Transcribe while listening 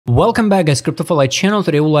Welcome back guys, CryptoFly channel.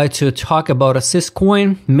 Today I would like to talk about a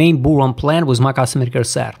Syscoin main bull run plan with my customer care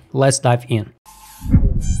set. Let's dive in.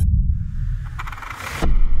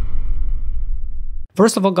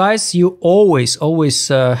 First of all guys, you always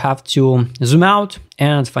have to zoom out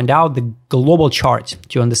and find out the global chart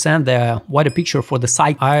to understand the wider picture for the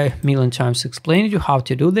cycle. I a million times explained to you how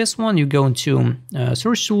to do this one. You go into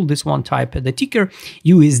search tool, this one, type the ticker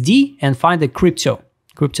USD and find the crypto,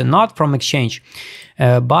 not from exchange,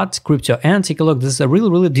 but crypto, and take a look. This is a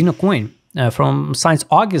really dino coin from since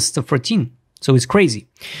August 14. So it's crazy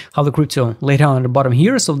how the crypto laid down at the bottom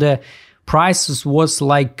here. So the price was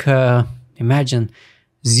like imagine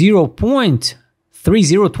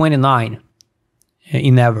 0.3029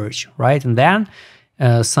 in average, right? And then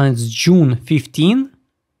since June 15,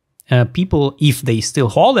 people, if they still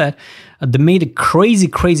hold it, they made crazy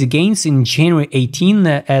gains in January 18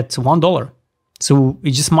 at $1. So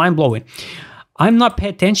it's just mind-blowing. I'm not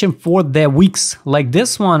paying attention for the weeks like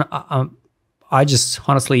this one. I just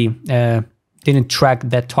honestly didn't track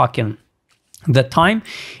that token. That time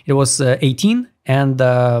it was 18, and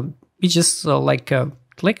it's just like a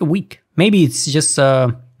week. Maybe it's just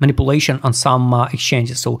manipulation on some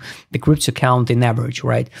exchanges. So the crypto count in average,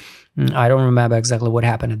 right? I don't remember exactly what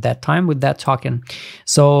happened at that time with that token.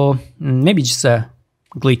 So maybe just a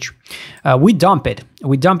glitch. We dump it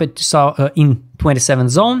in 27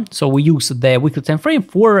 zone. So we use the weekly time frame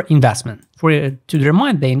for investment, to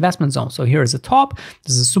remind the investment zone. So here is the top.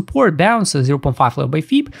 This is support, bounce, 0.5 level by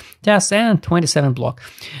FIB, test, and 27 block.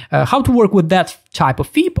 How to work with that type of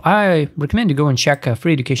FIB? I recommend you go and check a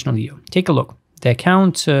free educational video. Take a look. The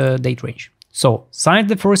account date range. So since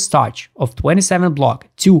the first touch of 27 block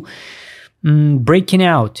to breaking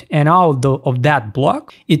out and out of that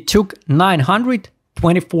block, it took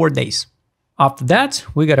 924 days. After that,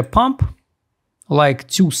 we got a pump like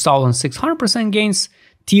 2,600% gains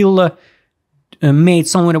till May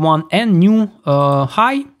 21 and new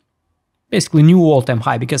high, basically new all-time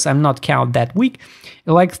high, because I'm not count that week,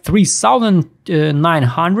 like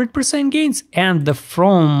 3,900% gains, and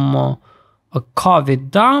from a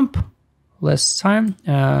COVID dump last time,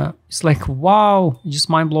 it's like wow, just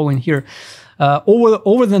mind-blowing here,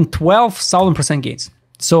 over than 12,000% gains.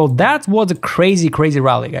 So that was a crazy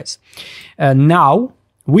rally, guys. Now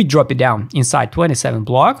we drop it down inside 27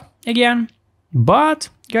 block again, but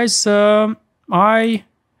guys, I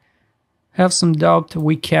have some doubt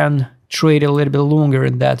we can trade a little bit longer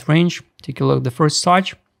in that range. Take a look at the first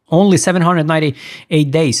touch, only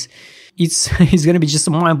 798 days. It's gonna be just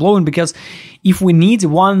mind-blowing, because if we need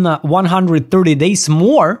 130 days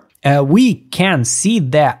more, we can see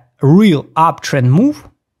that real uptrend move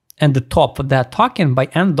and the top of that token by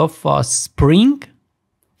end of spring,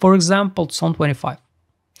 for example, 2025.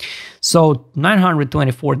 So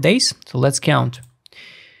 924 days. So let's count.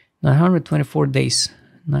 924 days.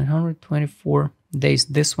 924 days.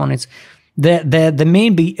 This one is the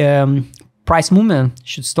main price movement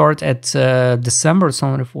should start at December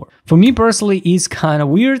 2024. For me personally, it's kind of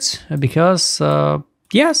weird because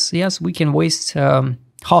yes, we can waste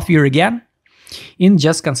half year again in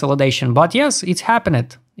just consolidation. But yes, it's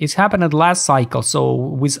happened. It's happened last cycle. So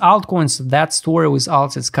with altcoins, that story with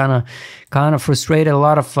alts, it's kind of frustrated a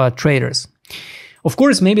lot of traders. Of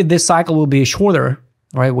course, maybe this cycle will be shorter,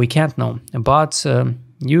 right? We can't know, but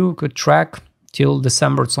you could track till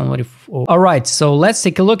December 2024. All right, so let's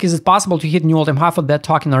take a look. Is it possible to hit new all-time high for that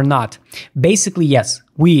token or not? Basically, yes.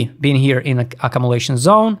 We've been here in an accumulation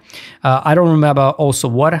zone. I don't remember also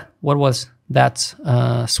what was that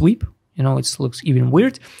sweep. You know, it looks even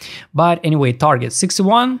weird, but anyway, target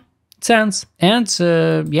 61 cents, and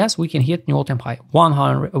yes, we can hit new all-time high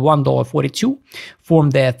 $1.42 from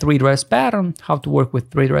the three-dress pattern. How to work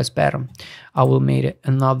with three-dress pattern, I will make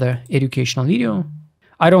another educational video.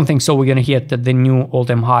 I don't think so we're gonna hit the new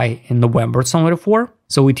all-time high in November 2024.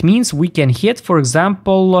 So it means we can hit, for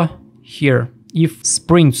example, here, if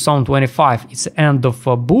spring 2025 it's the end of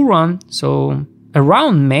a bull run, so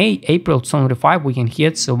around May, April 2025, we can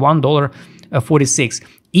hit $1.46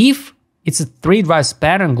 if it's a three-dress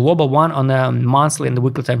pattern, global one on a monthly and the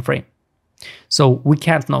weekly time frame. So we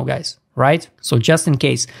can't know, guys, right? So just in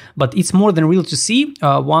case, but it's more than real to see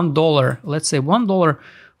 $1, let's say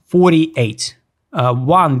 $1.48.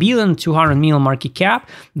 1,200 million market cap.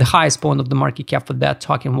 The highest point of the market cap for that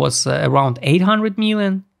token was around 800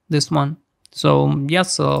 million, this one. So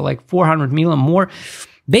yes, like 400 million more.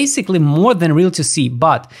 Basically more than real to see,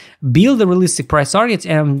 but build a realistic price target,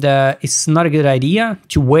 and it's not a good idea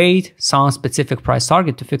to wait some specific price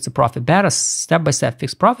target to fix a profit. Better step-by-step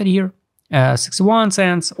fix profit here 61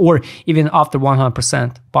 cents, or even after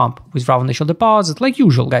 100% pump, withdraw initial deposit, like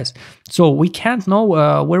usual, guys. So we can't know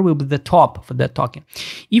where will be the top for that token.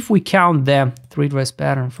 If we count the three-rise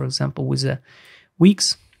pattern, for example, with the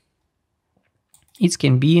weeks, it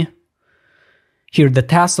can be here the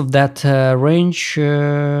test of that range,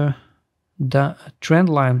 the trend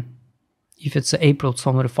line. If it's April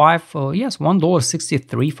 2025, yes,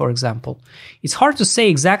 $1.63, for example. It's hard to say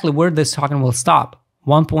exactly where this token will stop.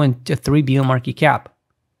 1.3 billion market cap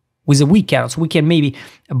with a weak candle. So we can maybe,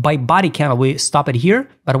 by body candle, we stop it here,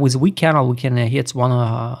 but with a weak candle, we can hit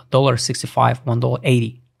 $1.65,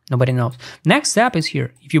 $1.80. Nobody knows. Next step is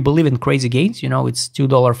here. If you believe in crazy gains, you know, it's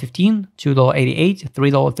 $2.15, $2.88,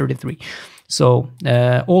 $3.33. So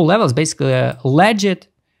all levels, basically legit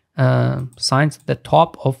signs at the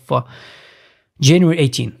top of January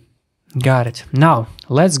 18. Got it. Now,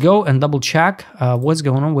 let's go and double check what's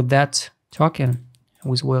going on with that token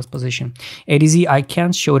with Whale's position. ADZ, I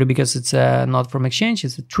can't show it because it's not from exchange.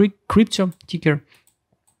 It's a crypto ticker.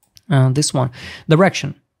 This one.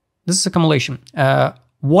 Direction. This is accumulation.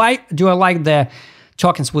 Why do I like the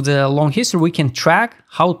tokens with a long history? We can track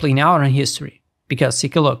how it playing out in history. Because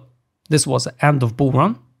take a look. This was the end of bull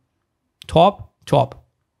run. Top,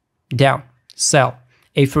 down, sell,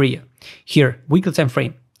 euphoria. Here, weekly time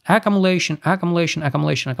frame. Accumulation,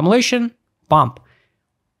 pump.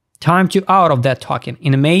 Time to out of that token.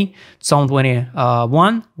 In May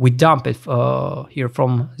 2021, we dump it here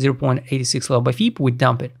from 0.86 level by FIP. We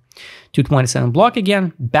dump it to 27 block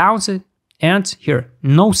again, bounce it, and here,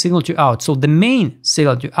 no signal to out. So the main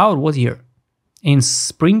signal to out was here in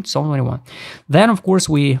spring 2021. Then, of course,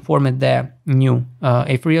 we formed the new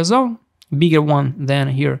euphoria zone, bigger one than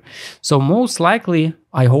here. So most likely,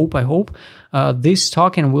 I hope, this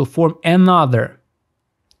token will form another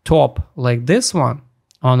top like this one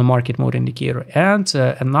on the market mode indicator, and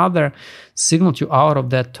another signal to out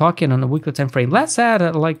of that token on the weekly time frame. Let's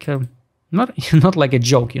add like not like a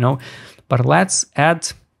joke, you know, but let's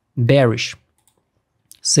add bearish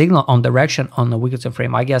signal on direction on the weekly time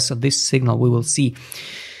frame. I guess this signal we will see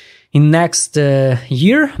in next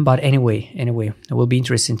year, but anyway, it will be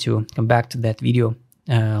interesting to come back to that video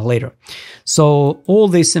later. So all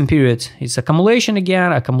this in period is accumulation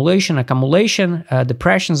again, accumulation,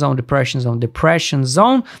 depression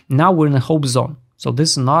zone. Now we're in a hope zone. So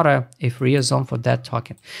this is not a euphoria zone for that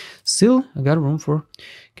token. Still, I got room for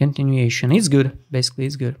continuation. It's good. Basically,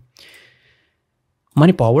 it's good.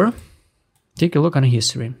 Money power. Take a look on the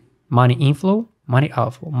history. Money inflow, money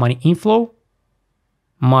outflow, money inflow,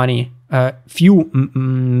 money, few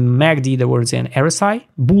MACD words in RSI,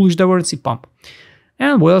 bullish words in pump.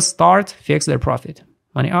 And we'll start fix their profit.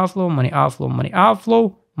 Money outflow, money outflow, money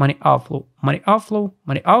outflow, money outflow, money outflow,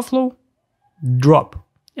 money outflow, drop.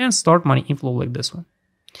 And start money inflow like this one.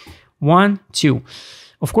 1, 2.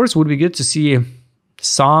 Of course, it would be good to see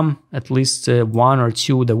some, at least 1 or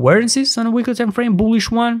 2 the variances on a weekly time frame, bullish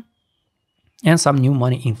one, and some new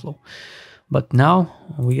money inflow. But now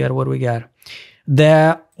we got what we got.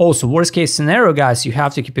 The also worst case scenario, guys, you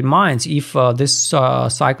have to keep in mind if this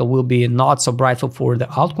cycle will be not so bright for the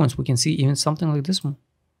altcoins, we can see even something like this one.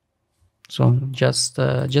 So just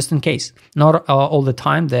in case, not all the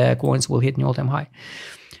time the coins will hit new all-time high.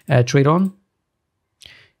 Trade on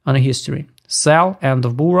a history. Sell, end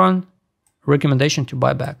of bull run, recommendation to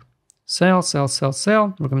buy back. Sell, sell, sell,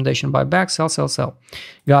 sell, recommendation buy back, sell, sell, sell.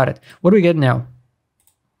 Got it. What do we get now?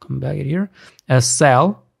 Come back here.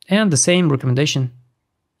 Sell, and the same recommendation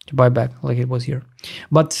to buy back like it was here.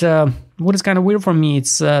 But what is kind of weird for me,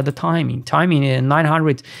 it's the timing. Timing in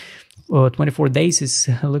 924 days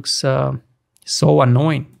looks so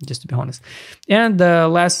annoying, just to be honest. And the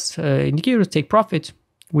last indicator, take profit.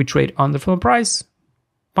 We trade on the full price,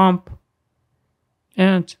 pump,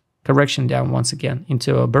 and correction down once again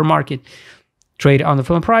into a bear market. Trade on the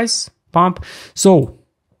full price, pump. So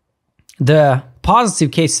the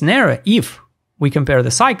positive case scenario, if we compare the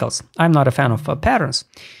cycles, I'm not a fan of patterns.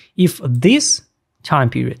 If this time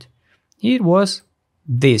period, it was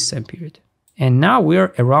this time period, and now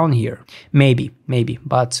we're around here, maybe,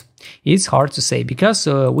 but it's hard to say because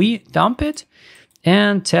we dump it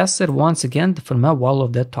and tested once again the fundamental wall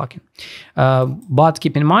of that token. But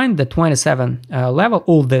keep in mind the 27 level,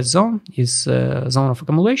 all this zone is zone of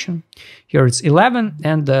accumulation. Here it's 11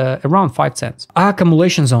 and around 5 cents.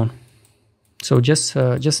 Accumulation zone. So just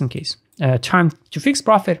in case. Time to fix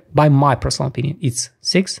profit, by my personal opinion, it's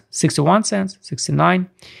 61 cents, 69,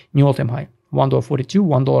 new all-time high, $1.42,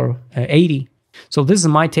 $1.80. So this is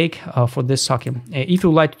my take for this token. If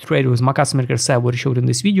you would like to trade with my customer said what I showed in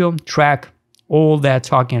this video, track all that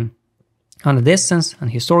token on the distance and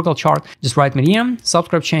historical chart. Just write me DM,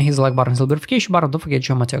 subscribe channel, hit the like button, hit the notification button. Don't forget to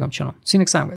join my Telegram channel. See you next time, guys.